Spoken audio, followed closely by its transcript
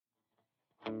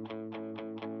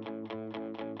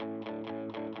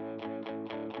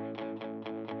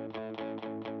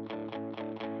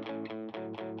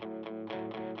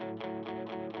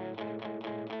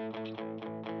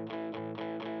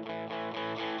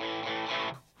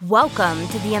Welcome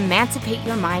to the Emancipate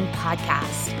Your Mind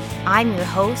podcast. I'm your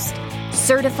host,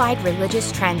 certified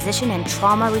religious transition and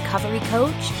trauma recovery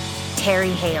coach,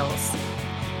 Terry Hales.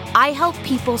 I help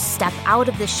people step out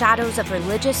of the shadows of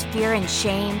religious fear and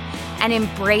shame and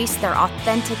embrace their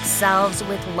authentic selves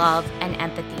with love and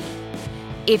empathy.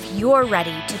 If you're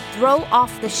ready to throw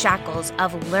off the shackles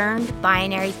of learned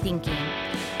binary thinking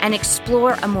and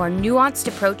explore a more nuanced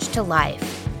approach to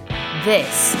life,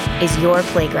 this is your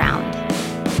playground.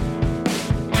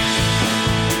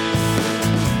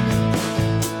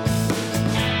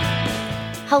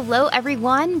 Hello,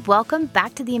 everyone. Welcome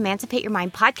back to the Emancipate Your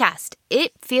Mind podcast.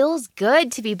 It feels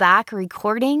good to be back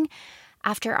recording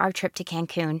after our trip to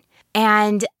Cancun.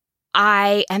 And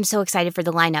I am so excited for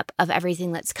the lineup of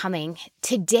everything that's coming.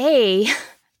 Today's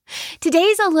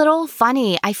a little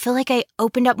funny. I feel like I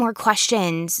opened up more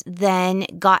questions than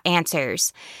got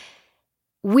answers.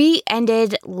 We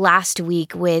ended last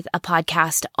week with a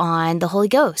podcast on the Holy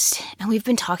Ghost, and we've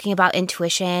been talking about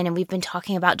intuition, and we've been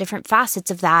talking about different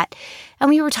facets of that. And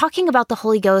we were talking about the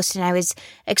Holy Ghost, and I was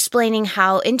explaining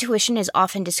how intuition is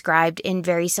often described in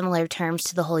very similar terms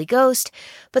to the Holy Ghost,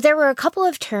 but there were a couple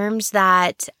of terms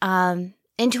that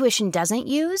intuition doesn't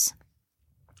use,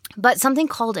 but something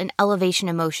called an elevation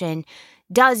emotion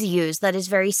does use that is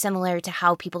very similar to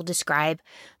how people describe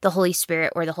the Holy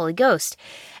Spirit or the Holy Ghost.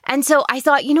 And so I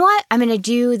thought, you know what? I'm going to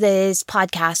do this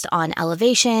podcast on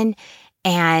elevation,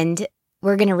 and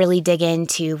we're going to really dig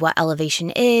into what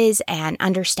elevation is and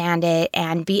understand it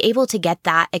and be able to get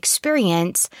that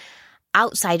experience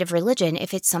outside of religion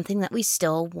if it's something that we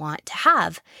still want to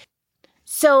have.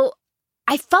 So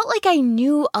I felt like I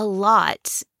knew a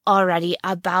lot already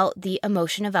about the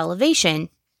emotion of elevation.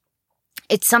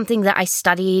 It's something that I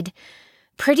studied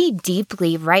pretty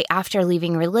deeply right after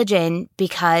leaving religion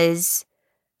because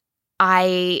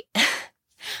I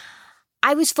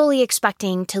was fully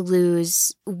expecting to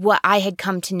lose what I had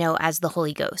come to know as the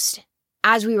Holy Ghost.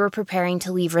 As we were preparing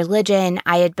to leave religion,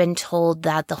 I had been told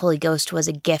that the Holy Ghost was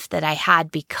a gift that I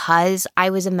had because I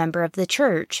was a member of the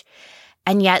church.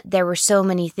 And yet there were so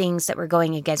many things that were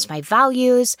going against my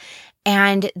values.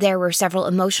 And there were several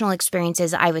emotional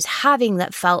experiences I was having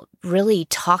that felt really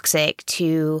toxic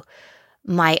to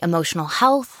my emotional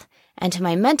health and to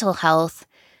my mental health,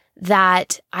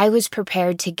 that I was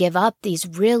prepared to give up these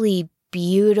really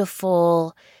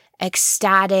beautiful,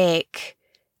 ecstatic,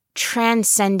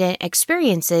 transcendent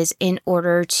experiences in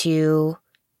order to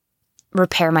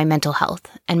repair my mental health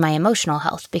and my emotional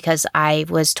health, because I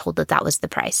was told that that was the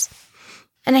price.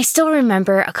 And I still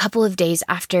remember a couple of days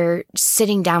after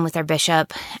sitting down with our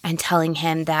bishop and telling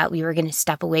him that we were going to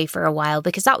step away for a while,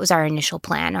 because that was our initial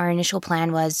plan. Our initial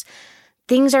plan was,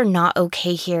 things are not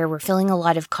okay here. We're feeling a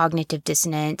lot of cognitive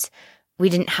dissonance. We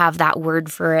didn't have that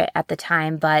word for it at the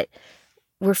time, but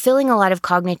we're feeling a lot of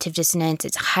cognitive dissonance.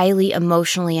 It's highly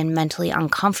emotionally and mentally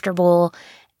uncomfortable,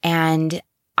 and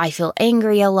I feel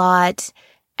angry a lot,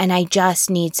 and I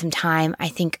just need some time, I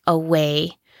think,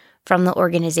 away from the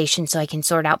organization so I can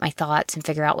sort out my thoughts and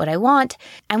figure out what I want.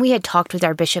 And we had talked with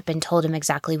our bishop and told him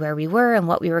exactly where we were and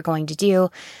what we were going to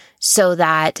do so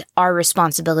that our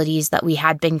responsibilities that we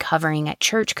had been covering at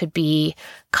church could be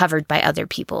covered by other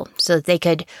people, so that they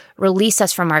could release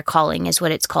us from our calling, is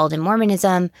what it's called in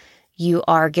Mormonism. You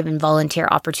are given volunteer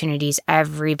opportunities.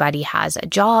 Everybody has a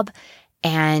job,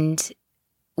 and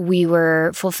we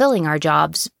were fulfilling our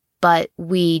jobs, but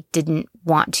we didn't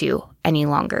want to any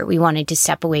longer. We wanted to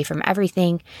step away from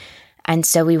everything. And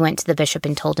so we went to the bishop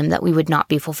and told him that we would not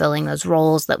be fulfilling those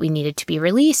roles, that we needed to be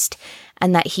released,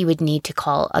 and that he would need to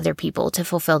call other people to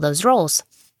fulfill those roles.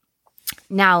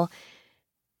 Now,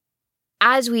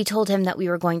 as we told him that we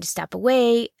were going to step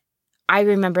away, I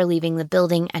remember leaving the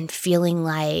building and feeling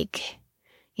like,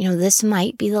 this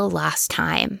might be the last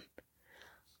time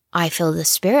I feel the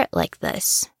Spirit like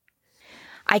this.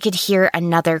 I could hear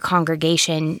another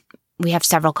congregation. We have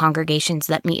several congregations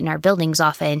that meet in our buildings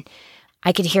often.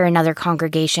 I could hear another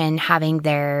congregation having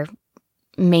their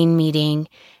main meeting,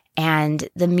 and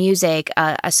the music,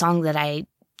 a song that I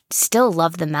still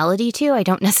love the melody to. I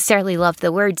don't necessarily love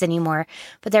the words anymore,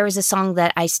 but there was a song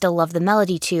that I still love the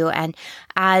melody to. And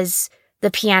as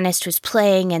the pianist was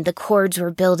playing and the chords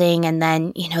were building, and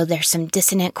then, there's some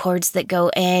dissonant chords that go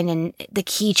in and the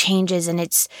key changes and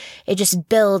it just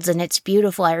builds and it's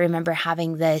beautiful. I remember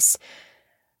having this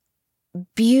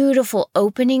beautiful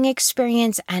opening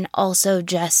experience and also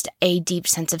just a deep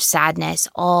sense of sadness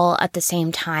all at the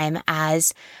same time,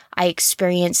 as I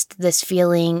experienced this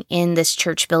feeling in this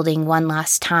church building one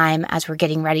last time as we're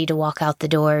getting ready to walk out the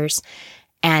doors,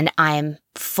 and I'm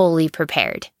fully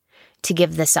prepared to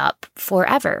give this up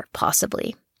forever,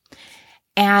 possibly.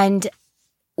 And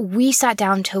we sat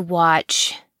down to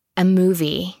watch a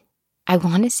movie. I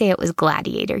want to say it was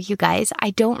Gladiator, you guys.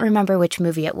 I don't remember which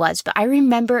movie it was, but I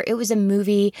remember it was a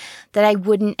movie that I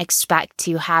wouldn't expect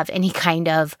to have any kind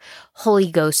of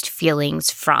Holy Ghost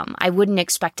feelings from. I wouldn't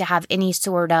expect to have any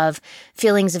sort of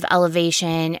feelings of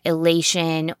elevation,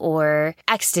 elation, or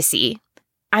ecstasy.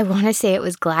 I want to say it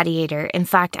was Gladiator. In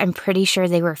fact, I'm pretty sure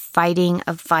they were fighting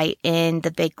a fight in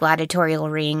the big gladiatorial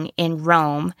ring in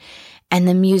Rome. And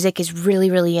the music is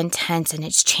really, really intense and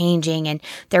it's changing and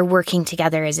they're working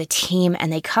together as a team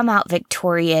and they come out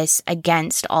victorious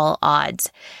against all odds.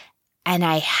 And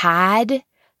I had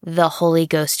the Holy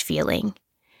Ghost feeling.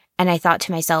 And I thought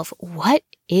to myself, what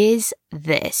is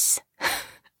this?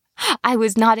 I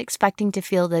was not expecting to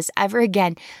feel this ever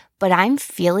again, but I'm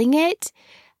feeling it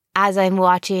as I'm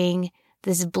watching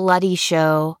this bloody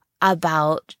show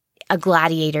about a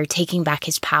gladiator taking back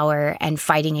his power and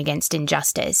fighting against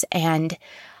injustice. And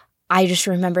I just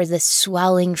remember this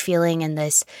swelling feeling and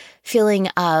this feeling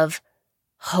of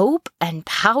hope and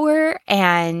power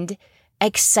and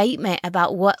excitement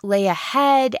about what lay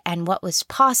ahead and what was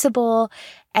possible.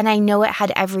 And I know it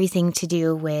had everything to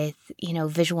do with,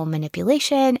 visual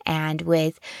manipulation and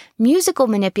with musical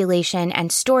manipulation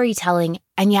and storytelling.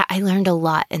 And yet I learned a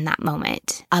lot in that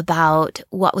moment about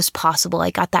what was possible. I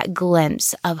got that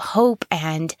glimpse of hope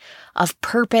and of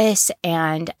purpose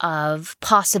and of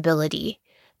possibility,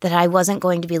 that I wasn't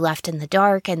going to be left in the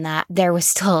dark and that there was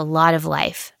still a lot of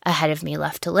life ahead of me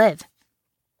left to live.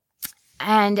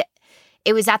 And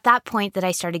it was at that point that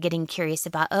I started getting curious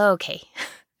about, okay,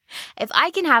 if I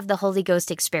can have the Holy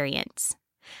Ghost experience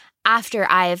after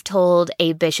I have told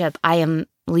a bishop I am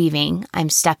leaving, I'm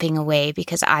stepping away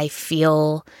because I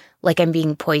feel like I'm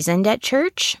being poisoned at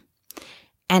church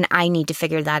and I need to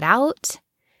figure that out.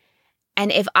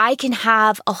 And if I can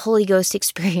have a Holy Ghost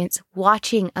experience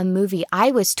watching a movie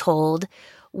I was told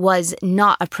was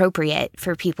not appropriate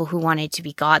for people who wanted to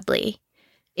be godly.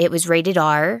 It was rated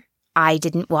R. I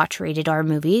didn't watch rated R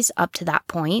movies up to that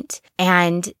point.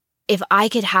 And if I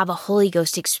could have a Holy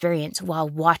Ghost experience while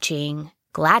watching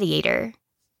Gladiator,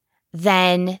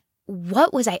 then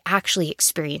what was I actually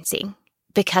experiencing?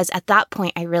 Because at that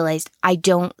point, I realized I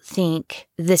don't think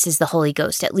this is the Holy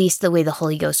Ghost, at least the way the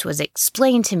Holy Ghost was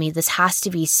explained to me. This has to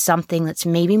be something that's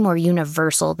maybe more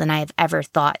universal than I have ever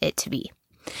thought it to be.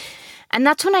 And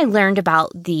that's when I learned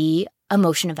about the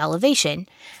emotion of elevation.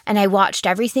 And I watched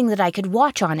everything that I could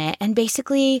watch on it. And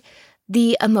basically,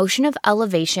 the emotion of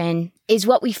elevation is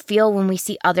what we feel when we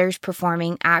see others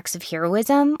performing acts of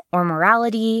heroism or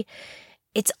morality.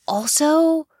 It's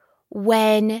also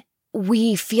when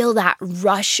we feel that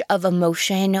rush of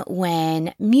emotion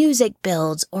when music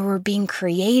builds, or we're being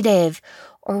creative,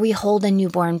 or we hold a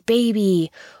newborn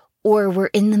baby, or we're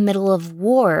in the middle of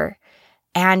war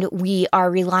and we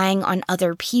are relying on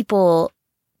other people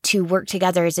to work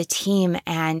together as a team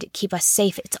and keep us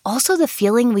safe. It's also the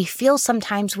feeling we feel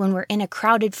sometimes when we're in a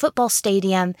crowded football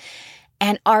stadium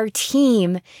and our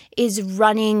team is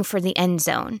running for the end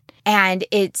zone. And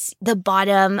it's the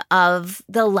bottom of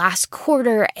the last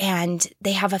quarter and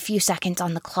they have a few seconds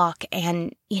on the clock.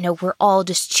 And, we're all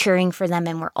just cheering for them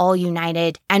and we're all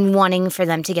united and wanting for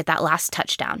them to get that last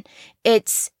touchdown.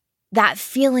 It's that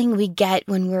feeling we get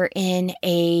when we're in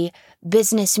a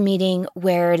business meeting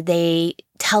where they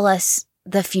tell us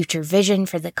the future vision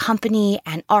for the company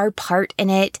and our part in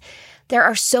it. There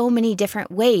are so many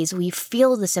different ways we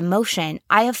feel this emotion.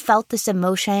 I have felt this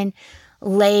emotion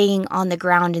laying on the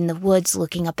ground in the woods,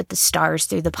 looking up at the stars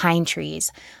through the pine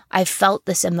trees. I've felt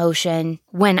this emotion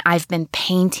when I've been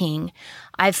painting.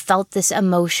 I've felt this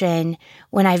emotion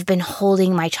when I've been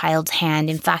holding my child's hand.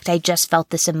 In fact, I just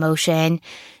felt this emotion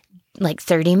like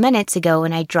 30 minutes ago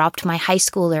when I dropped my high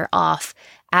schooler off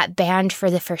at band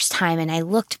for the first time. And I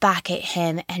looked back at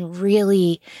him and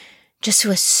really just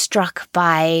was struck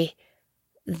by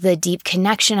the deep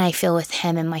connection I feel with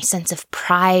him and my sense of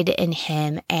pride in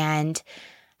him and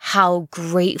how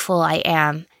grateful I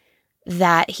am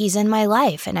that he's in my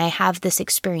life and I have this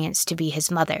experience to be his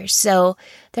mother. So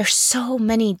there's so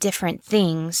many different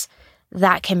things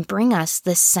that can bring us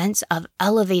this sense of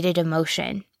elevated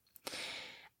emotion.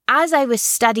 As I was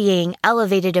studying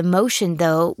elevated emotion,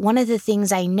 though, one of the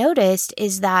things I noticed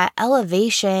is that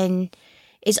elevation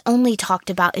is only talked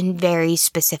about in very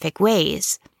specific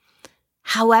ways.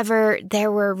 However,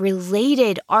 there were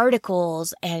related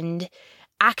articles and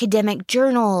academic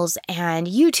journals and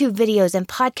YouTube videos and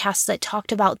podcasts that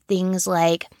talked about things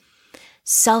like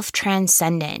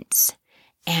self-transcendence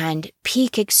and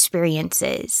peak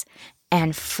experiences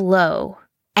and flow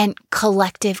and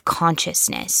collective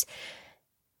consciousness.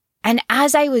 And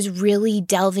as I was really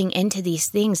delving into these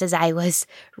things, as I was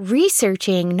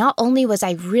researching, not only was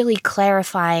I really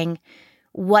clarifying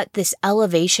what this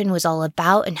elevation was all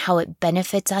about and how it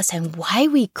benefits us and why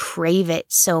we crave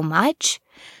it so much,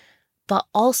 but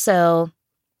also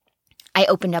I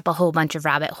opened up a whole bunch of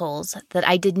rabbit holes that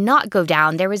I did not go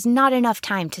down. There was not enough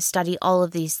time to study all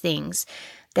of these things.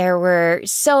 There were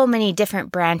so many different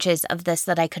branches of this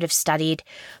that I could have studied.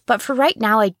 But for right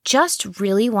now, I just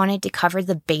really wanted to cover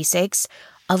the basics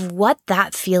of what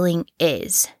that feeling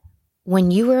is.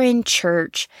 When you were in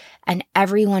church and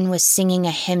everyone was singing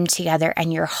a hymn together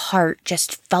and your heart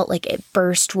just felt like it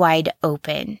burst wide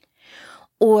open.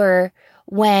 Or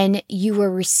when you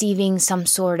were receiving some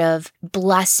sort of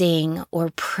blessing or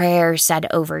prayer said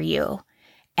over you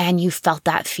and you felt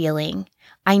that feeling.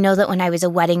 I know that when I was a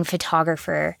wedding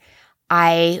photographer,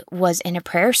 I was in a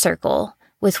prayer circle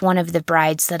with one of the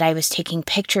brides that I was taking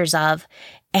pictures of,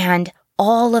 and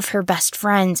all of her best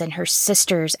friends and her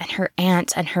sisters and her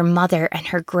aunts and her mother and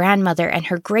her grandmother and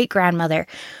her great-grandmother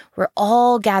were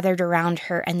all gathered around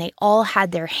her, and they all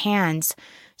had their hands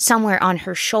somewhere on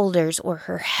her shoulders or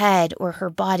her head or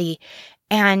her body,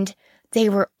 and they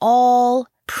were all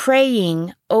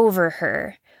praying over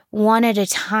her one at a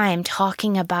time,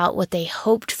 talking about what they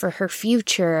hoped for her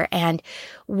future and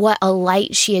what a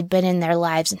light she had been in their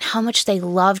lives and how much they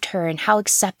loved her and how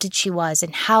accepted she was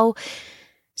and how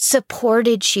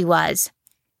supported she was.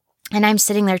 And I'm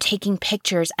sitting there taking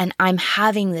pictures and I'm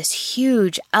having this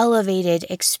huge elevated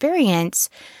experience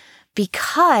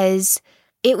because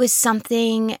it was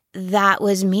something that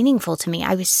was meaningful to me.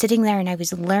 I was sitting there and I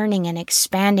was learning and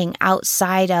expanding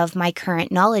outside of my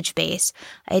current knowledge base.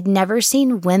 I had never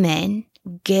seen women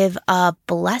give a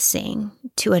blessing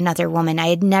to another woman. I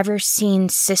had never seen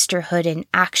sisterhood in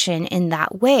action in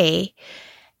that way.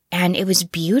 And it was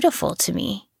beautiful to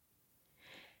me.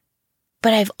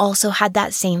 But I've also had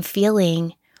that same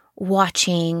feeling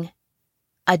watching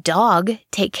a dog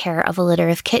take care of a litter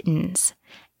of kittens.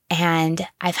 And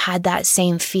I've had that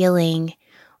same feeling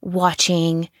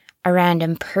watching a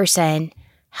random person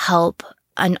help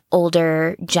an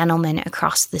older gentleman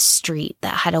across the street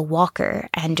that had a walker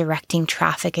and directing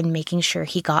traffic and making sure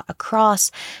he got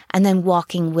across and then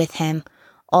walking with him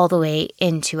all the way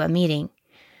into a meeting.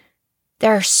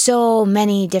 There are so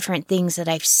many different things that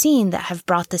I've seen that have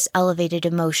brought this elevated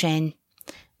emotion,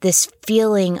 this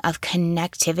feeling of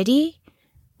connectivity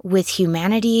with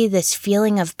humanity, this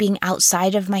feeling of being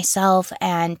outside of myself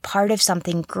and part of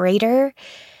something greater.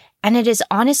 And it has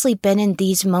honestly been in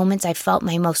these moments I felt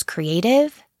my most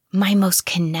creative, my most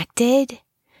connected,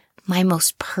 my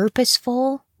most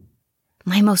purposeful,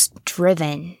 my most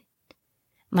driven,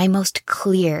 my most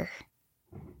clear,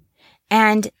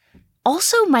 and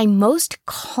also my most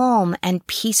calm and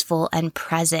peaceful and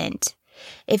present.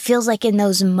 It feels like in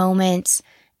those moments,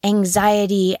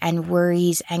 anxiety and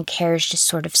worries and cares just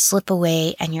sort of slip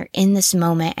away and you're in this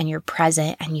moment and you're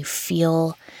present and you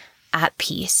feel at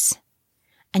peace.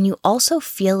 And you also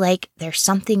feel like there's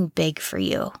something big for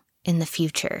you in the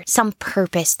future, some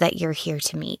purpose that you're here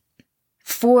to meet.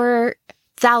 For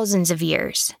thousands of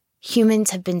years,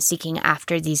 humans have been seeking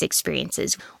after these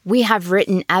experiences. We have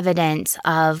written evidence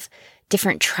of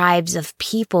different tribes of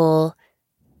people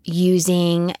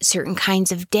using certain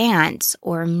kinds of dance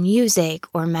or music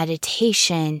or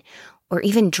meditation or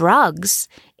even drugs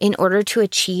in order to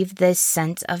achieve this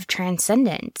sense of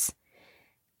transcendence.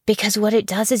 Because what it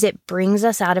does is it brings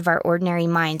us out of our ordinary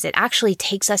minds. It actually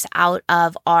takes us out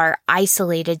of our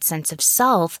isolated sense of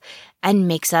self and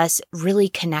makes us really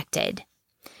connected.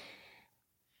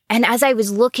 And as I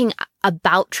was looking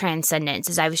about transcendence,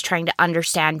 as I was trying to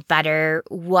understand better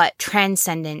what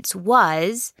transcendence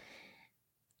was,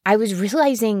 I was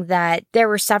realizing that there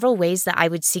were several ways that I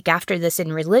would seek after this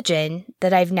in religion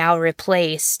that I've now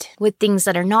replaced with things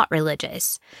that are not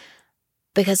religious.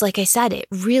 Because like I said, it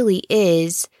really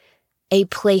is a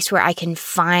place where I can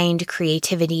find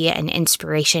creativity and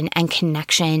inspiration and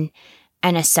connection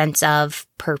and a sense of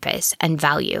purpose and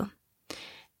value.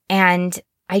 And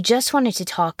I just wanted to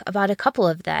talk about a couple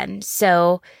of them.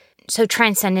 So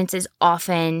transcendence is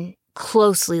often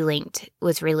closely linked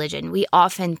with religion. We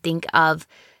often think of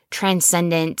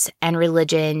transcendence and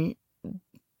religion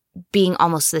being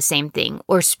almost the same thing,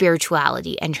 or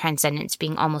spirituality and transcendence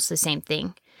being almost the same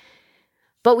thing.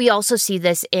 But we also see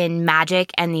this in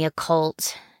magic and the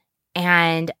occult,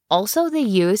 and also the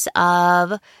use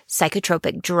of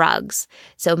psychotropic drugs.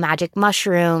 So magic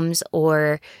mushrooms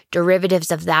or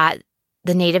derivatives of that.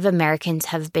 The Native Americans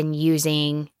have been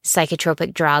using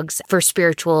psychotropic drugs for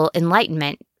spiritual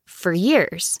enlightenment for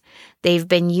years. They've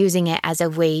been using it as a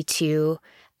way to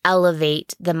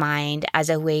elevate the mind, as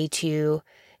a way to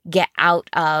get out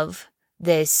of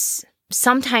this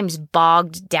sometimes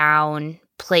bogged down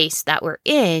place that we're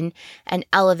in and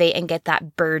elevate and get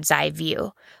that bird's eye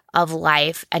view of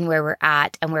life and where we're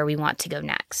at and where we want to go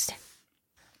next.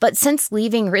 But since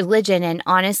leaving religion, and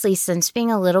honestly, since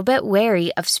being a little bit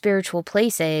wary of spiritual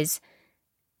places,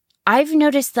 I've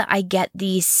noticed that I get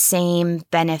these same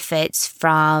benefits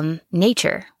from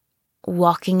nature.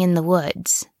 Walking in the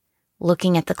woods,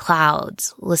 looking at the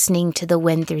clouds, listening to the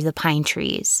wind through the pine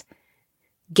trees,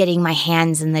 getting my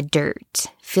hands in the dirt,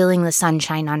 feeling the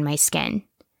sunshine on my skin.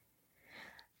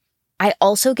 I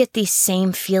also get these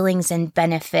same feelings and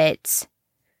benefits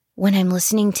when I'm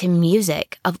listening to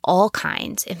music of all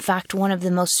kinds. In fact, one of the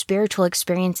most spiritual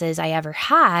experiences I ever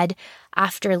had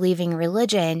after leaving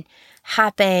religion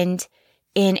happened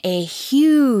in a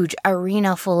huge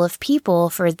arena full of people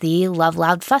for the Love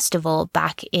Loud Festival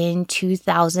back in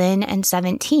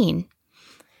 2017.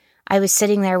 I was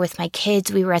sitting there with my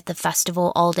kids. We were at the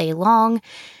festival all day long,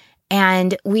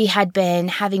 and we had been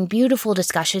having beautiful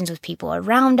discussions with people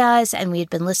around us, and we had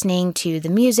been listening to the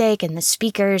music and the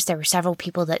speakers. There were several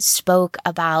people that spoke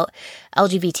about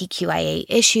LGBTQIA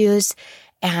issues,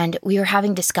 and we were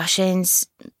having discussions,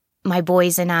 my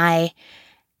boys and I,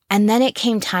 and then it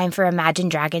came time for Imagine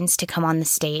Dragons to come on the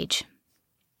stage.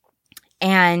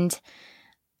 And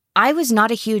I was not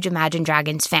a huge Imagine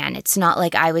Dragons fan. It's not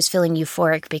like I was feeling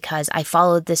euphoric because I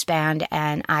followed this band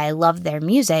and I loved their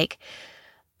music,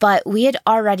 but we had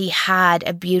already had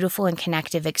a beautiful and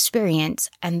connective experience.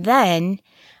 And then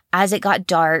as it got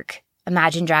dark,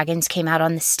 Imagine Dragons came out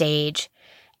on the stage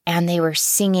and they were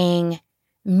singing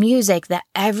music that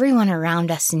everyone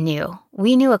around us knew.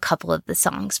 We knew a couple of the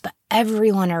songs, but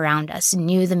everyone around us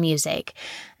knew the music.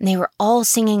 And they were all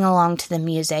singing along to the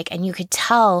music, and you could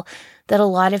tell that a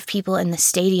lot of people in the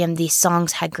stadium, these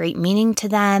songs had great meaning to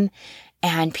them,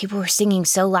 and people were singing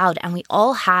so loud, and we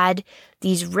all had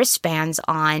these wristbands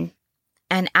on.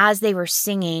 And as they were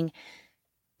singing,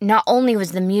 not only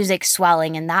was the music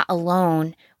swelling, and that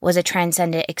alone was a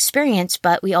transcendent experience,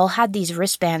 but we all had these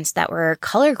wristbands that were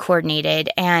color coordinated,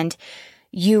 and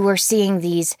you were seeing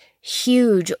these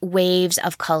huge waves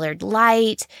of colored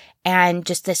light and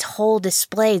just this whole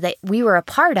display that we were a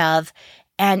part of.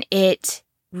 And it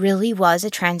really was a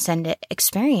transcendent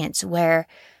experience where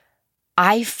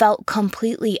I felt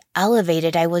completely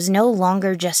elevated. I was no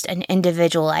longer just an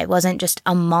individual. I wasn't just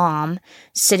a mom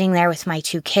sitting there with my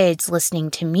two kids listening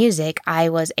to music. I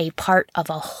was a part of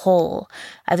a whole.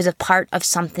 I was a part of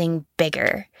something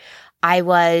bigger. I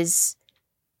was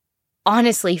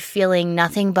honestly feeling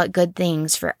nothing but good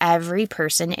things for every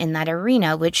person in that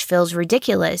arena, which feels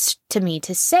ridiculous to me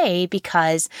to say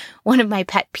because one of my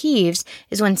pet peeves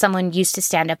is when someone used to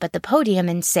stand up at the podium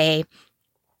and say,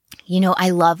 you know, I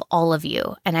love all of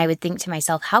you. And I would think to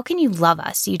myself, how can you love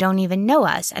us? You don't even know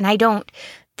us. And I don't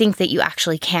think that you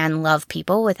actually can love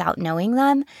people without knowing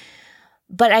them.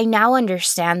 But I now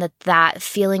understand that that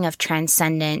feeling of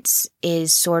transcendence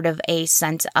is sort of a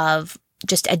sense of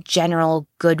just a general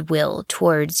goodwill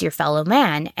towards your fellow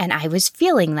man. And I was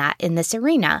feeling that in this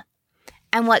arena.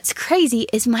 And what's crazy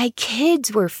is my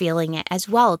kids were feeling it as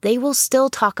well. They will still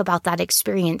talk about that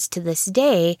experience to this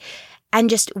day. And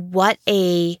just what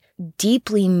a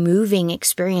deeply moving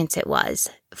experience it was.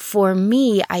 For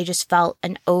me, I just felt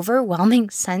an overwhelming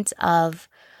sense of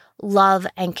love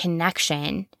and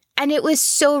connection. And it was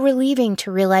so relieving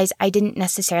to realize I didn't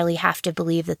necessarily have to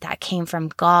believe that that came from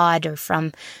God or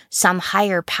from some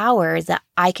higher power, that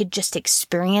I could just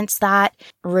experience that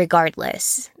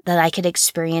regardless, that I could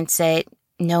experience it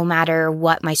no matter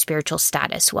what my spiritual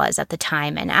status was at the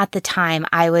time. And at the time,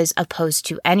 I was opposed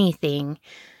to anything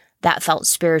that felt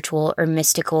spiritual or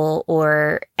mystical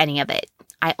or any of it.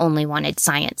 I only wanted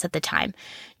science at the time.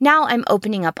 Now I'm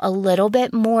opening up a little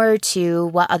bit more to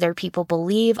what other people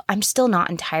believe. I'm still not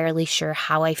entirely sure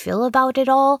how I feel about it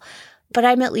all, but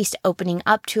I'm at least opening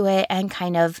up to it and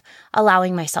kind of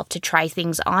allowing myself to try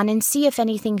things on and see if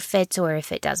anything fits or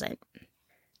if it doesn't.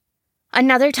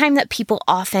 Another time that people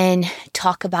often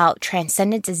talk about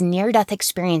transcendence is near-death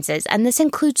experiences, and this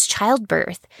includes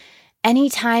childbirth.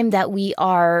 Anytime that we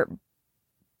are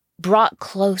brought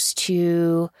close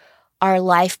to our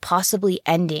life possibly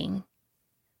ending,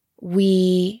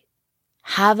 we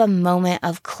have a moment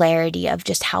of clarity of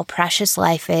just how precious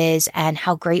life is and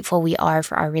how grateful we are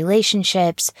for our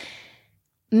relationships,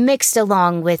 mixed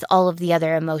along with all of the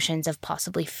other emotions of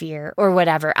possibly fear or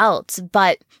whatever else.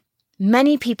 But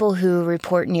many people who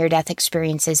report near-death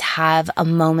experiences have a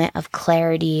moment of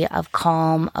clarity, of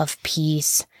calm, of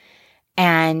peace,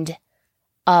 and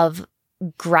of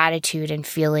gratitude and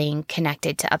feeling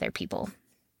connected to other people.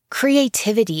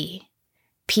 Creativity.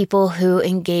 people who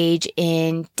engage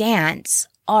in dance,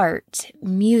 art,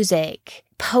 music,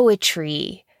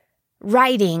 poetry,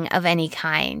 writing of any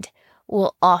kind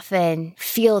will often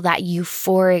feel that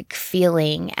euphoric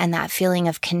feeling and that feeling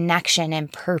of connection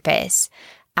and purpose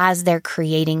as they're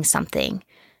creating something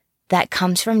that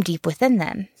comes from deep within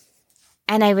them.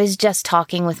 And I was just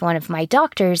talking with one of my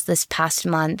doctors this past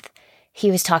month. He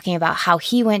was talking about how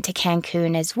he went to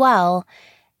Cancun as well.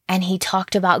 And he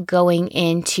talked about going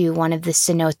into one of the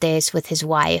cenotes with his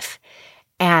wife.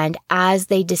 And as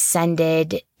they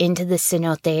descended into the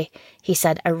cenote, he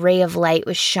said a ray of light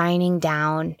was shining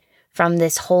down from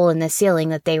this hole in the ceiling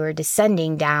that they were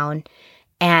descending down.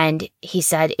 And he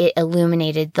said it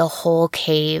illuminated the whole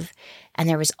cave. And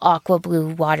there was aqua blue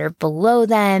water below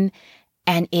them.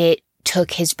 And it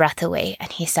took his breath away.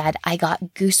 And he said, I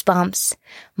got goosebumps.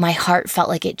 My heart felt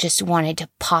like it just wanted to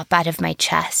pop out of my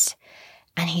chest.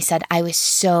 And he said, I was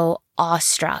so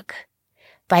awestruck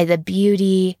by the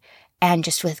beauty and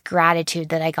just with gratitude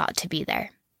that I got to be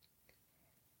there.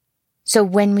 So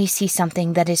when we see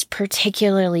something that is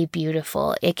particularly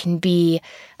beautiful, it can be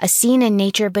a scene in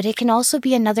nature, but it can also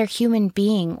be another human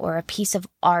being or a piece of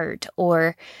art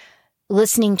or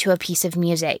listening to a piece of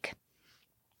music.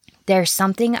 There's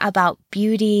something about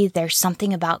beauty. There's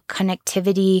something about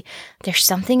connectivity. There's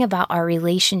something about our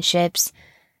relationships.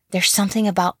 There's something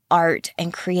about art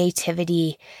and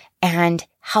creativity and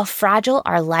how fragile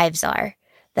our lives are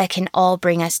that can all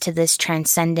bring us to this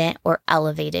transcendent or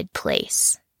elevated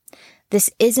place. This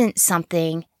isn't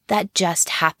something that just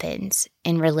happens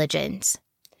in religions.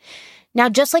 Now,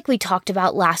 just like we talked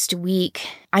about last week,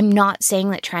 I'm not saying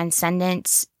that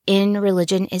transcendence in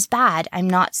religion is bad. I'm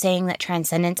not saying that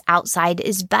transcendence outside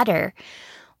is better.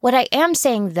 What I am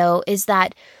saying, though, is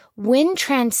that when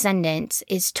transcendence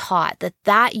is taught,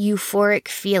 that euphoric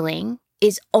feeling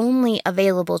is only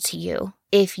available to you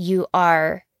if you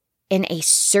are in a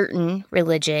certain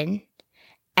religion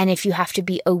and if you have to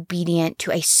be obedient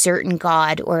to a certain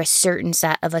God or a certain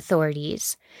set of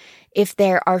authorities. If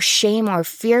there are shame or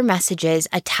fear messages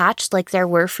attached like there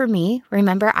were for me,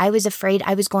 remember, I was afraid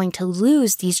I was going to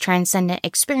lose these transcendent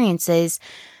experiences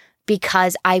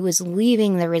because I was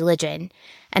leaving the religion.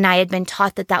 And I had been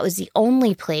taught that that was the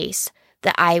only place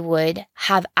that I would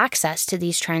have access to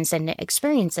these transcendent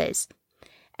experiences.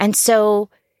 And so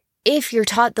if you're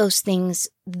taught those things,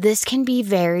 this can be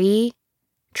very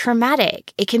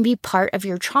traumatic. It can be part of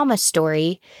your trauma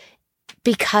story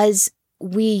because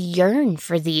we yearn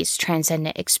for these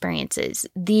transcendent experiences.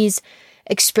 These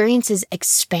experiences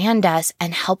expand us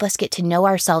and help us get to know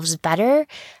ourselves better,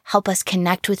 help us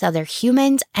connect with other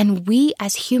humans. And we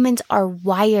as humans are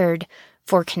wired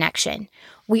for connection.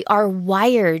 We are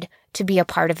wired to be a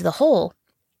part of the whole.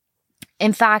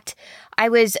 In fact, I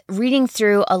was reading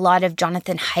through a lot of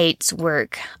Jonathan Haidt's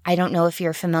work. I don't know if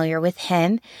you're familiar with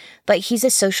him, but he's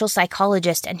a social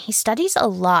psychologist and he studies a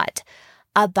lot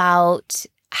about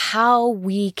how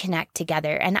we connect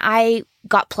together. And I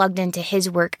got plugged into his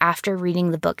work after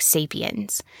reading the book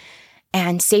Sapiens.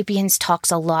 And Sapiens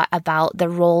talks a lot about the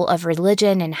role of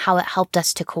religion and how it helped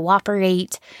us to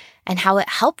cooperate and how it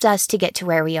helped us to get to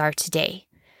where we are today.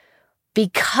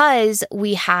 Because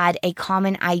we had a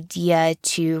common idea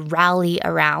to rally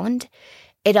around,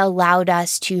 it allowed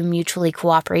us to mutually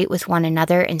cooperate with one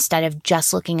another instead of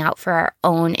just looking out for our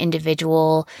own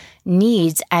individual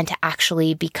needs and to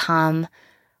actually become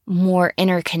more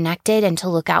interconnected and to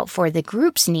look out for the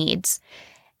group's needs.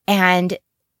 And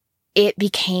it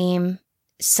became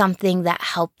something that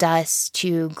helped us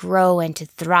to grow and to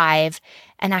thrive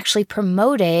and actually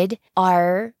promoted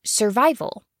our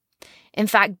survival. In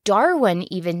fact,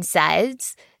 Darwin even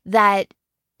says that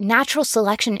natural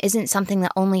selection isn't something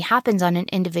that only happens on an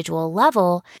individual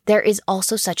level. There is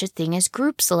also such a thing as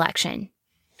group selection.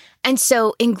 And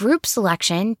so in group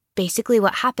selection, basically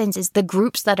what happens is the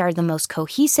groups that are the most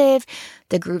cohesive,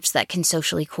 the groups that can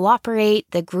socially cooperate,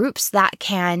 the groups that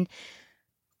can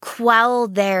quell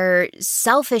their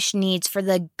selfish needs for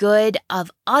the good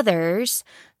of others,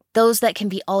 those that can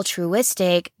be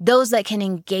altruistic, those that can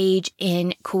engage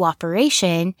in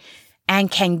cooperation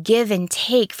and can give and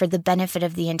take for the benefit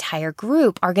of the entire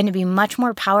group are going to be much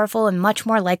more powerful and much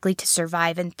more likely to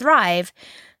survive and thrive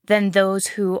than those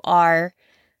who are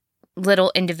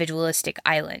little individualistic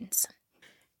islands.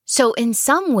 So in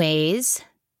some ways,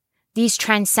 these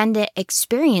transcendent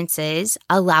experiences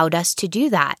allowed us to do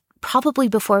that. Probably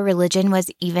before religion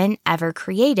was even ever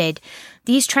created.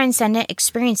 These transcendent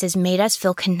experiences made us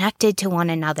feel connected to one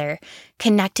another,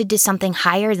 connected to something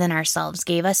higher than ourselves,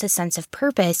 gave us a sense of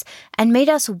purpose, and made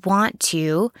us want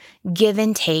to give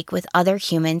and take with other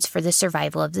humans for the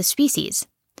survival of the species.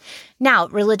 Now,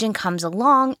 religion comes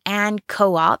along and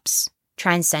co-opts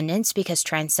transcendence, because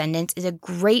transcendence is a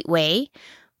great way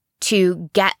to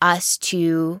get us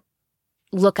to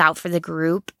look out for the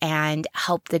group and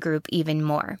help the group even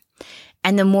more.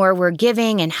 And the more we're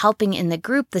giving and helping in the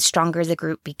group, the stronger the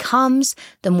group becomes,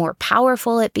 the more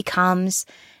powerful it becomes,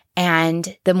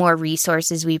 and the more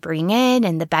resources we bring in,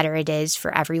 and the better it is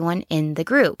for everyone in the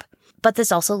group. But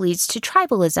this also leads to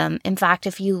tribalism. In fact,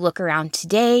 if you look around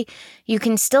today, you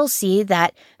can still see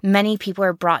that many people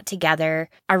are brought together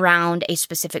around a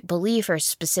specific belief or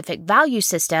specific value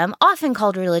system, often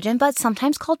called religion, but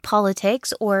sometimes called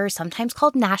politics or sometimes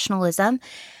called nationalism.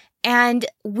 And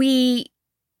we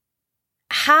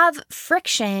have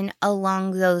friction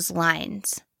along those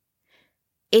lines.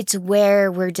 It's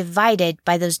where we're divided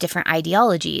by those different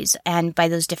ideologies and by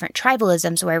those different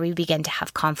tribalisms where we begin to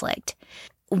have conflict.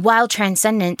 While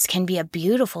transcendence can be a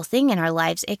beautiful thing in our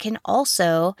lives, it can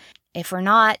also, if we're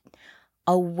not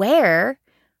aware,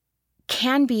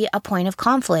 can be a point of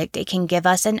conflict. It can give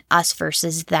us an us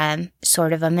versus them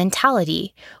sort of a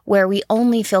mentality where we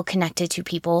only feel connected to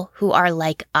people who are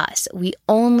like us. We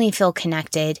only feel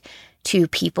connected to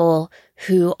people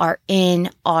who are in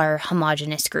our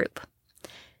homogenous group.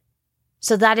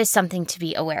 So that is something to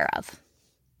be aware of.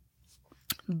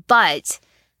 But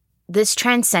this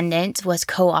transcendence was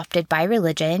co-opted by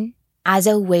religion as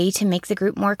a way to make the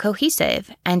group more cohesive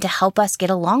and to help us get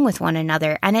along with one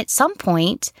another. And at some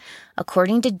point,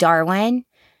 according to Darwin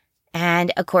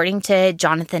and according to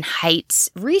Jonathan Haidt's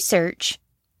research,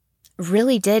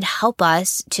 really did help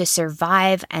us to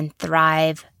survive and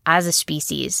thrive as a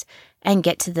species and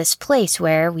get to this place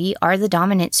where we are the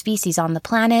dominant species on the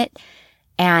planet.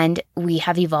 And we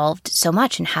have evolved so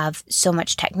much and have so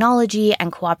much technology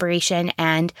and cooperation.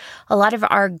 And a lot of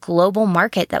our global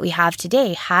market that we have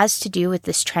today has to do with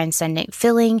this transcendent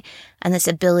feeling and this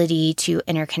ability to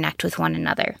interconnect with one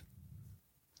another.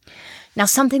 Now,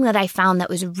 something that I found that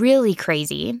was really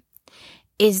crazy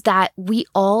is that we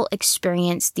all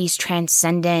experience these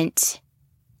transcendent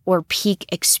or peak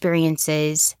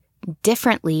experiences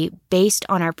differently based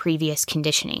on our previous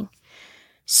conditioning.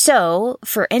 So,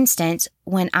 for instance,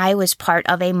 when I was part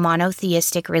of a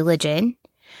monotheistic religion,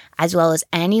 as well as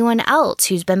anyone else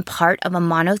who's been part of a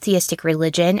monotheistic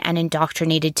religion and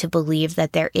indoctrinated to believe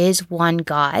that there is one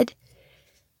God,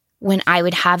 when I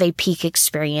would have a peak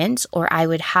experience or I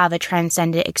would have a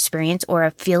transcendent experience or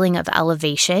a feeling of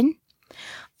elevation,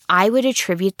 I would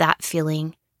attribute that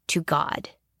feeling to God.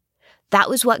 That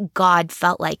was what God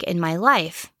felt like in my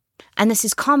life. And this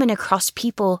is common across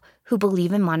people who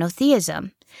believe in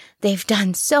monotheism. They've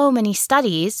done so many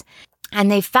studies,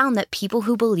 and they've found that people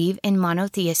who believe in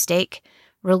monotheistic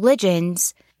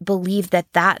religions believe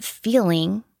that that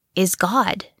feeling is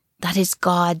God. That is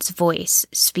God's voice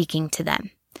speaking to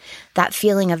them. That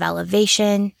feeling of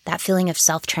elevation, that feeling of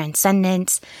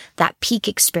self-transcendence, that peak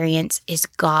experience is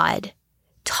God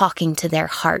talking to their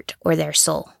heart or their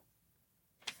soul.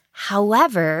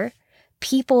 However,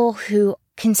 people who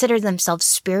consider themselves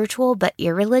spiritual but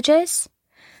irreligious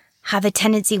have a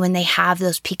tendency when they have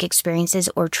those peak experiences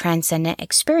or transcendent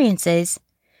experiences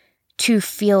to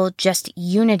feel just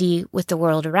unity with the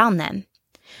world around them.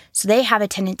 So they have a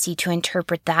tendency to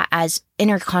interpret that as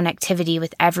interconnectivity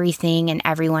with everything and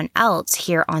everyone else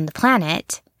here on the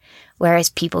planet, whereas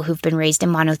people who've been raised in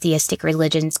monotheistic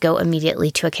religions go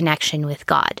immediately to a connection with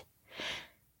God.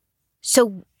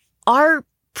 So our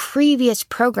previous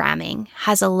programming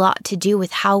has a lot to do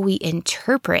with how we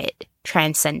interpret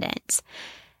transcendence.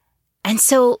 And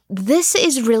so this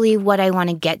is really what I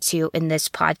want to get to in this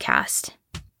podcast.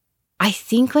 I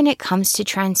think when it comes to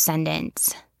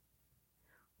transcendence,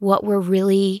 what we're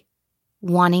really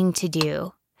wanting to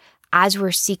do as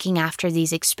we're seeking after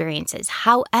these experiences,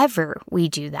 however we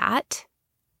do that,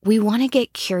 we want to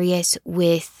get curious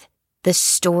with the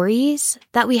stories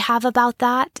that we have about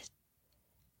that.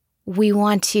 We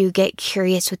want to get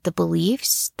curious with the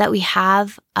beliefs that we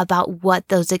have about what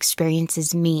those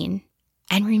experiences mean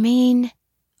and remain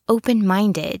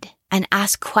open-minded and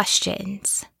ask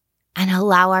questions and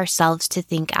allow ourselves to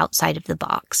think outside of the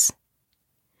box.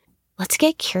 Let's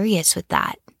get curious with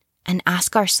that and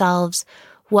ask ourselves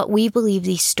what we believe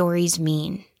these stories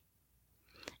mean.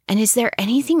 And is there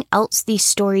anything else these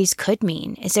stories could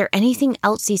mean? Is there anything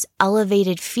else these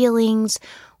elevated feelings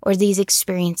or these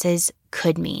experiences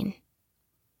could mean?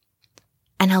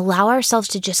 And allow ourselves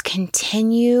to just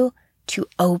continue to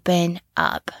open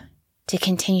up, to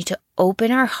continue to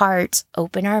open our hearts,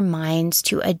 open our minds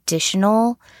to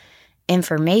additional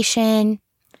information,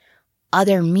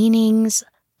 other meanings,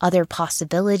 other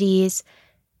possibilities,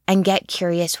 and get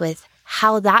curious with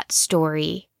how that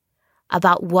story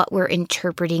about what we're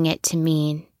interpreting it to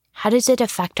mean, how does it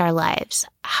affect our lives?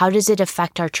 How does it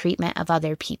affect our treatment of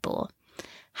other people?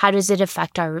 How does it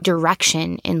affect our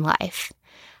direction in life?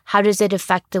 How does it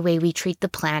affect the way we treat the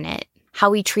planet? How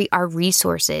we treat our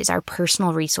resources, our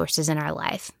personal resources in our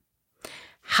life?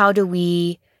 How do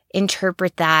we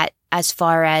interpret that as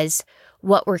far as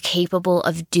what we're capable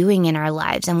of doing in our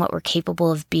lives and what we're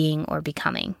capable of being or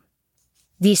becoming?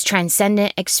 These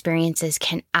transcendent experiences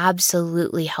can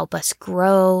absolutely help us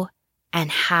grow and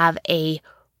have a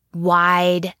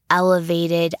wide,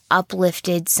 elevated,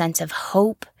 uplifted sense of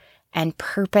hope and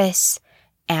purpose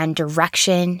and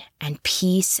direction and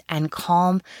peace and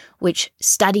calm, which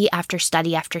study after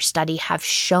study after study have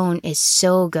shown is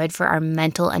so good for our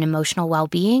mental and emotional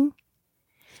well-being.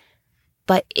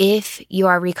 But if you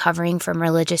are recovering from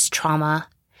religious trauma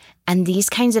and these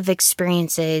kinds of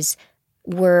experiences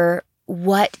were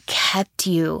what kept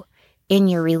you in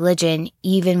your religion,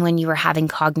 even when you were having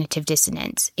cognitive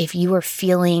dissonance, if you were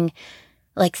feeling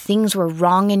like things were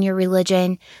wrong in your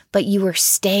religion, but you were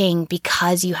staying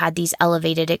because you had these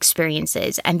elevated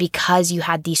experiences and because you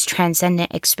had these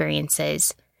transcendent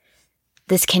experiences,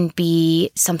 this can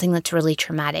be something that's really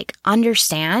traumatic.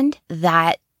 Understand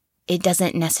that it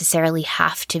doesn't necessarily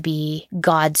have to be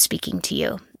God speaking to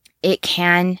you. It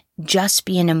can just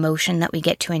be an emotion that we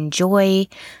get to enjoy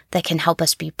that can help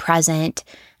us be present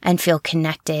and feel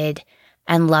connected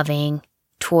and loving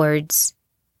towards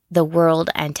the world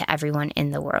and to everyone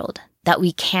in the world. That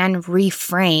we can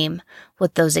reframe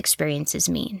what those experiences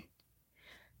mean.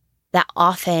 That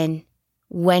often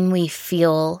when we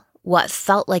feel what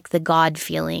felt like the God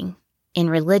feeling in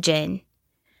religion,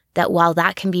 that while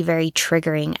that can be very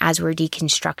triggering as we're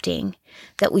deconstructing,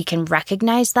 that we can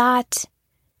recognize that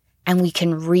and we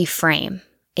can reframe.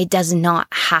 It does not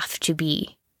have to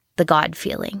be the God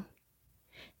feeling.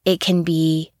 It can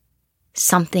be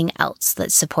something else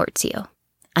that supports you,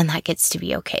 and that gets to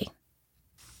be okay.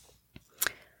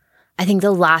 I think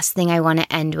the last thing I want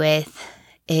to end with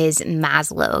is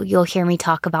Maslow. You'll hear me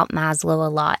talk about Maslow a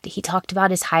lot. He talked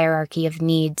about his hierarchy of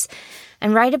needs,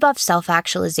 and right above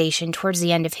self-actualization, towards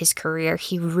the end of his career,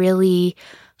 he really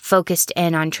focused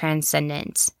in on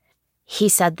transcendence. He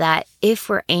said that if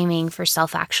we're aiming for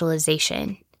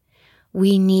self-actualization,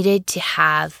 we needed to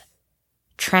have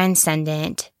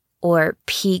transcendent or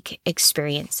peak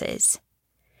experiences.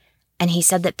 And he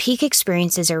said that peak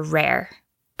experiences are rare,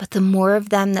 but the more of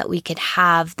them that we could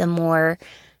have, the more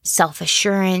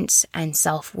self-assurance and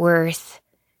self-worth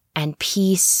and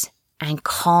peace and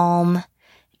calm,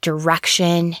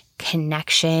 direction,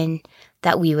 connection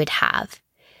that we would have.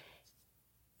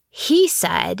 He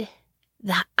said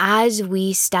that as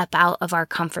we step out of our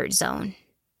comfort zone,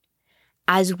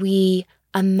 as we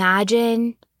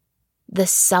imagine the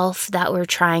self that we're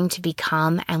trying to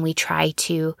become and we try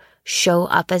to show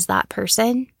up as that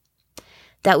person,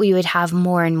 that we would have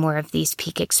more and more of these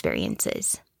peak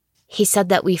experiences. He said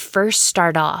that we first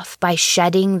start off by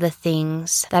shedding the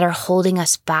things that are holding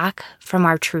us back from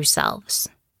our true selves.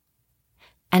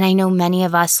 And I know many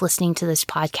of us listening to this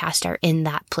podcast are in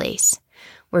that place.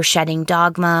 We're shedding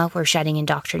dogma, we're shedding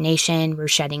indoctrination, we're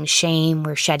shedding shame,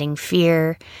 we're shedding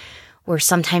fear. We're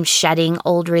sometimes shedding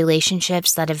old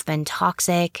relationships that have been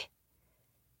toxic.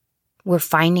 We're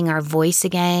finding our voice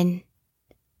again.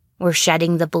 We're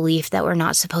shedding the belief that we're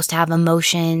not supposed to have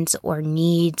emotions or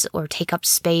needs or take up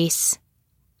space.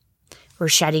 We're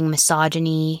shedding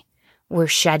misogyny. We're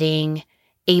shedding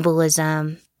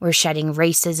ableism. We're shedding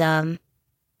racism.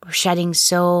 We're shedding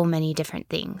so many different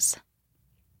things.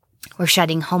 We're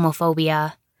shedding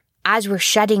homophobia. As we're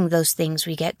shedding those things,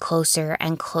 we get closer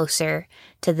and closer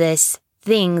to this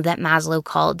thing that Maslow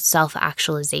called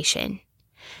self-actualization.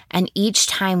 And each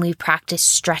time we practice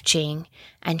stretching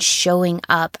and showing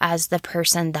up as the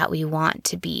person that we want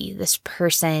to be, this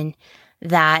person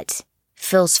that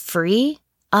feels free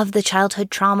of the childhood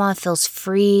trauma, feels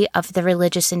free of the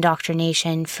religious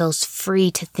indoctrination, feels free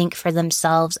to think for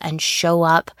themselves and show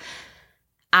up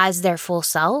as their full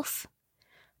self,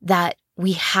 that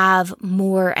we have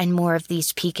more and more of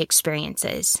these peak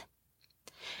experiences.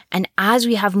 And as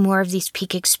we have more of these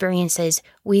peak experiences,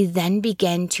 we then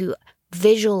begin to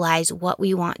visualize what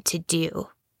we want to do,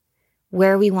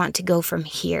 where we want to go from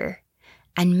here.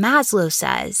 And Maslow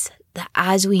says that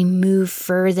as we move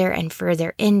further and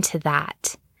further into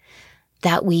that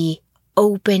we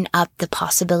open up the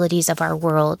possibilities of our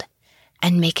world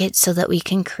and make it so that we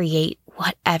can create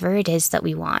whatever it is that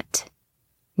we want.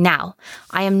 Now,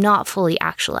 I am not fully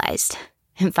actualized.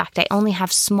 In fact, I only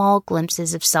have small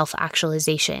glimpses of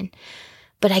self-actualization.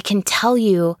 But I can tell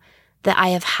you that I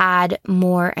have had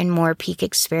more and more peak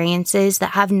experiences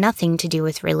that have nothing to do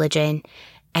with religion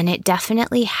And it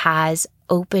definitely has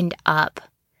opened up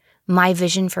my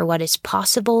vision for what is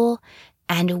possible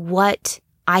and what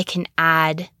I can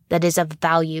add that is of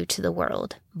value to the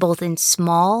world, both in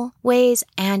small ways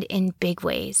and in big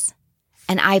ways.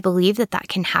 And I believe that that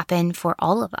can happen for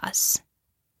all of us.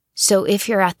 So if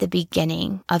you're at the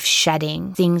beginning of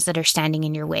shedding things that are standing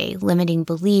in your way, limiting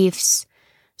beliefs,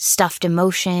 stuffed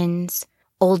emotions,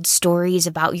 old stories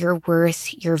about your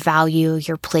worth, your value,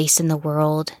 your place in the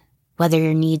world, whether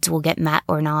your needs will get met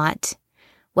or not,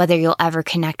 whether you'll ever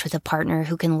connect with a partner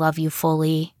who can love you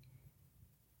fully.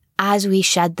 As we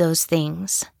shed those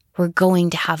things, we're going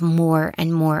to have more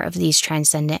and more of these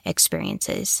transcendent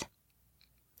experiences.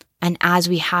 And as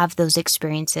we have those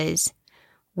experiences,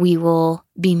 we will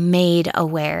be made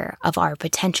aware of our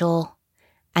potential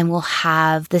and will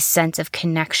have the sense of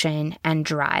connection and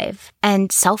drive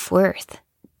and self-worth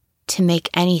to make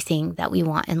anything that we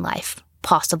want in life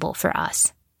possible for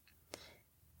us.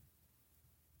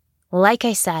 Like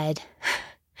I said,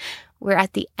 we're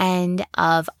at the end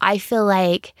of, I feel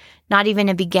like, not even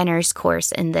a beginner's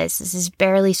course in this. This is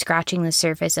barely scratching the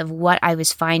surface of what I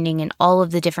was finding in all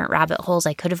of the different rabbit holes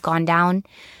I could have gone down.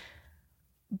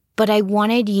 But I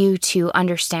wanted you to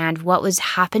understand what was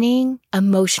happening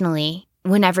emotionally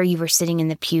whenever you were sitting in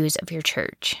the pews of your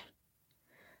church.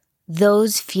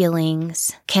 Those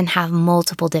feelings can have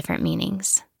multiple different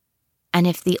meanings. And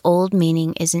if the old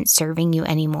meaning isn't serving you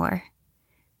anymore,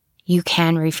 you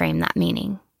can reframe that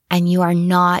meaning. And you are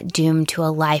not doomed to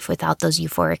a life without those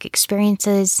euphoric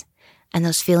experiences and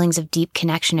those feelings of deep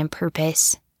connection and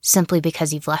purpose simply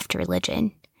because you've left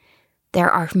religion.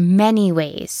 There are many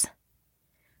ways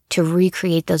to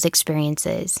recreate those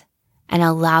experiences and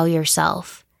allow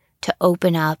yourself to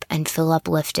open up and feel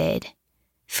uplifted,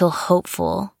 feel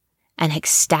hopeful and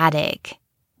ecstatic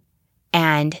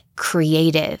and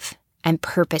creative and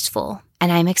purposeful.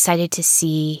 And I'm excited to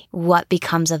see what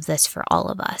becomes of this for all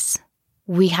of us.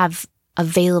 We have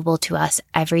available to us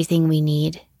everything we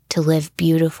need to live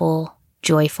beautiful,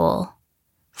 joyful,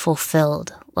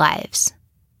 fulfilled lives.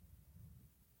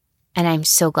 And I'm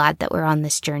so glad that we're on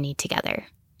this journey together.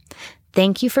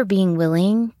 Thank you for being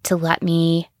willing to let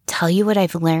me tell you what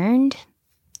I've learned,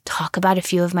 talk about a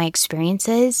few of my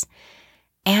experiences,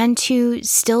 and to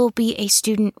still be a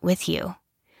student with you.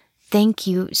 Thank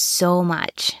you so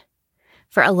much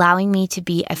for allowing me to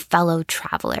be a fellow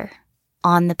traveler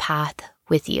on the path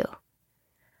with you.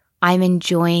 I'm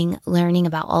enjoying learning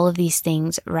about all of these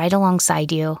things right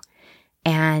alongside you,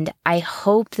 and I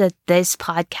hope that this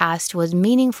podcast was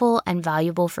meaningful and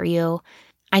valuable for you.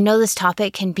 I know this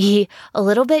topic can be a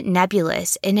little bit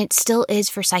nebulous, and it still is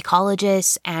for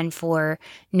psychologists and for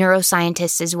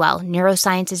neuroscientists as well.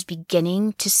 Neuroscience is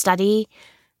beginning to study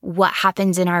what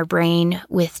happens in our brain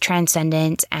with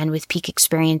transcendence and with peak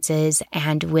experiences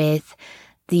and with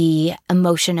the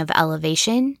emotion of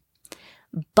elevation.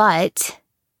 But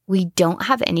we don't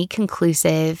have any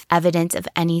conclusive evidence of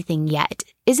anything yet.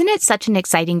 Isn't it such an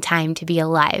exciting time to be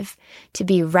alive, to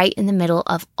be right in the middle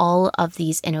of all of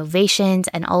these innovations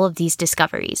and all of these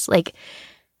discoveries? Like,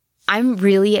 I'm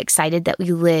really excited that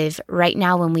we live right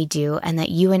now when we do, and that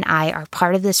you and I are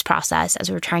part of this process as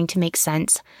we're trying to make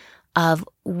sense of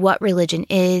what religion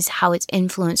is, how it's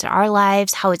influenced our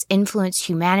lives, how it's influenced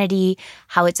humanity,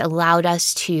 how it's allowed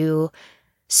us to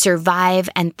survive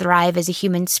and thrive as a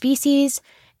human species,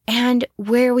 and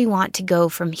where we want to go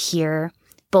from here,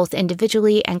 both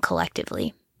individually and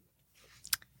collectively.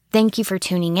 Thank you for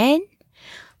tuning in.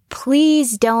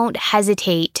 Please don't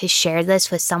hesitate to share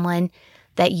this with someone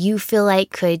that you feel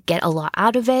like could get a lot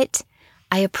out of it.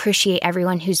 I appreciate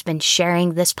everyone who's been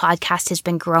sharing. This podcast has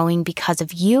been growing because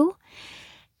of you.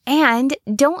 And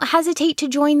don't hesitate to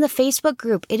join the Facebook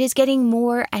group. It is getting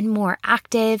more and more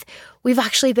active. We've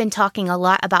actually been talking a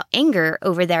lot about anger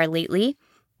over there lately.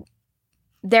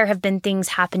 There have been things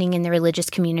happening in the religious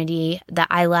community that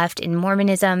I left in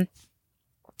Mormonism,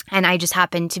 and I just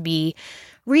happened to be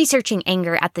researching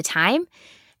anger at the time.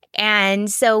 And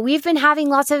so we've been having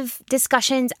lots of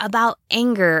discussions about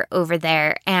anger over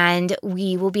there, and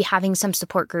we will be having some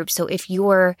support groups. So if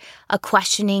you're a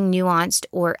questioning, nuanced,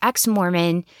 or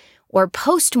ex-Mormon or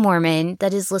post-Mormon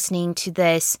that is listening to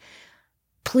this,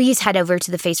 please head over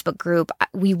to the Facebook group.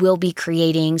 We will be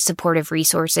creating supportive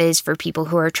resources for people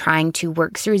who are trying to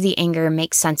work through the anger,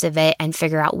 make sense of it, and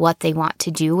figure out what they want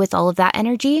to do with all of that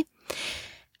energy.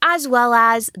 As well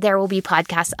as there will be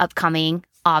podcasts upcoming.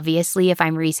 Obviously, if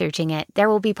I'm researching it, there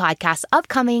will be podcasts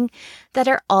upcoming that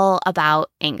are all about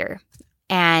anger.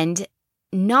 And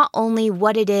not only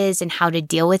what it is and how to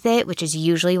deal with it, which is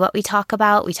usually what we talk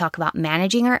about. We talk about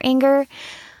managing our anger.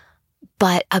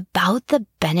 but about the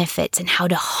benefits and how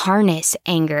to harness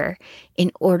anger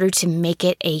in order to make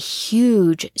it a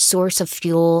huge source of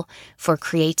fuel for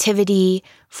creativity,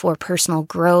 for personal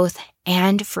growth,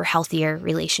 and for healthier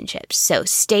relationships. So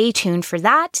stay tuned for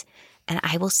that, and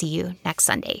I will see you next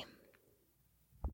Sunday.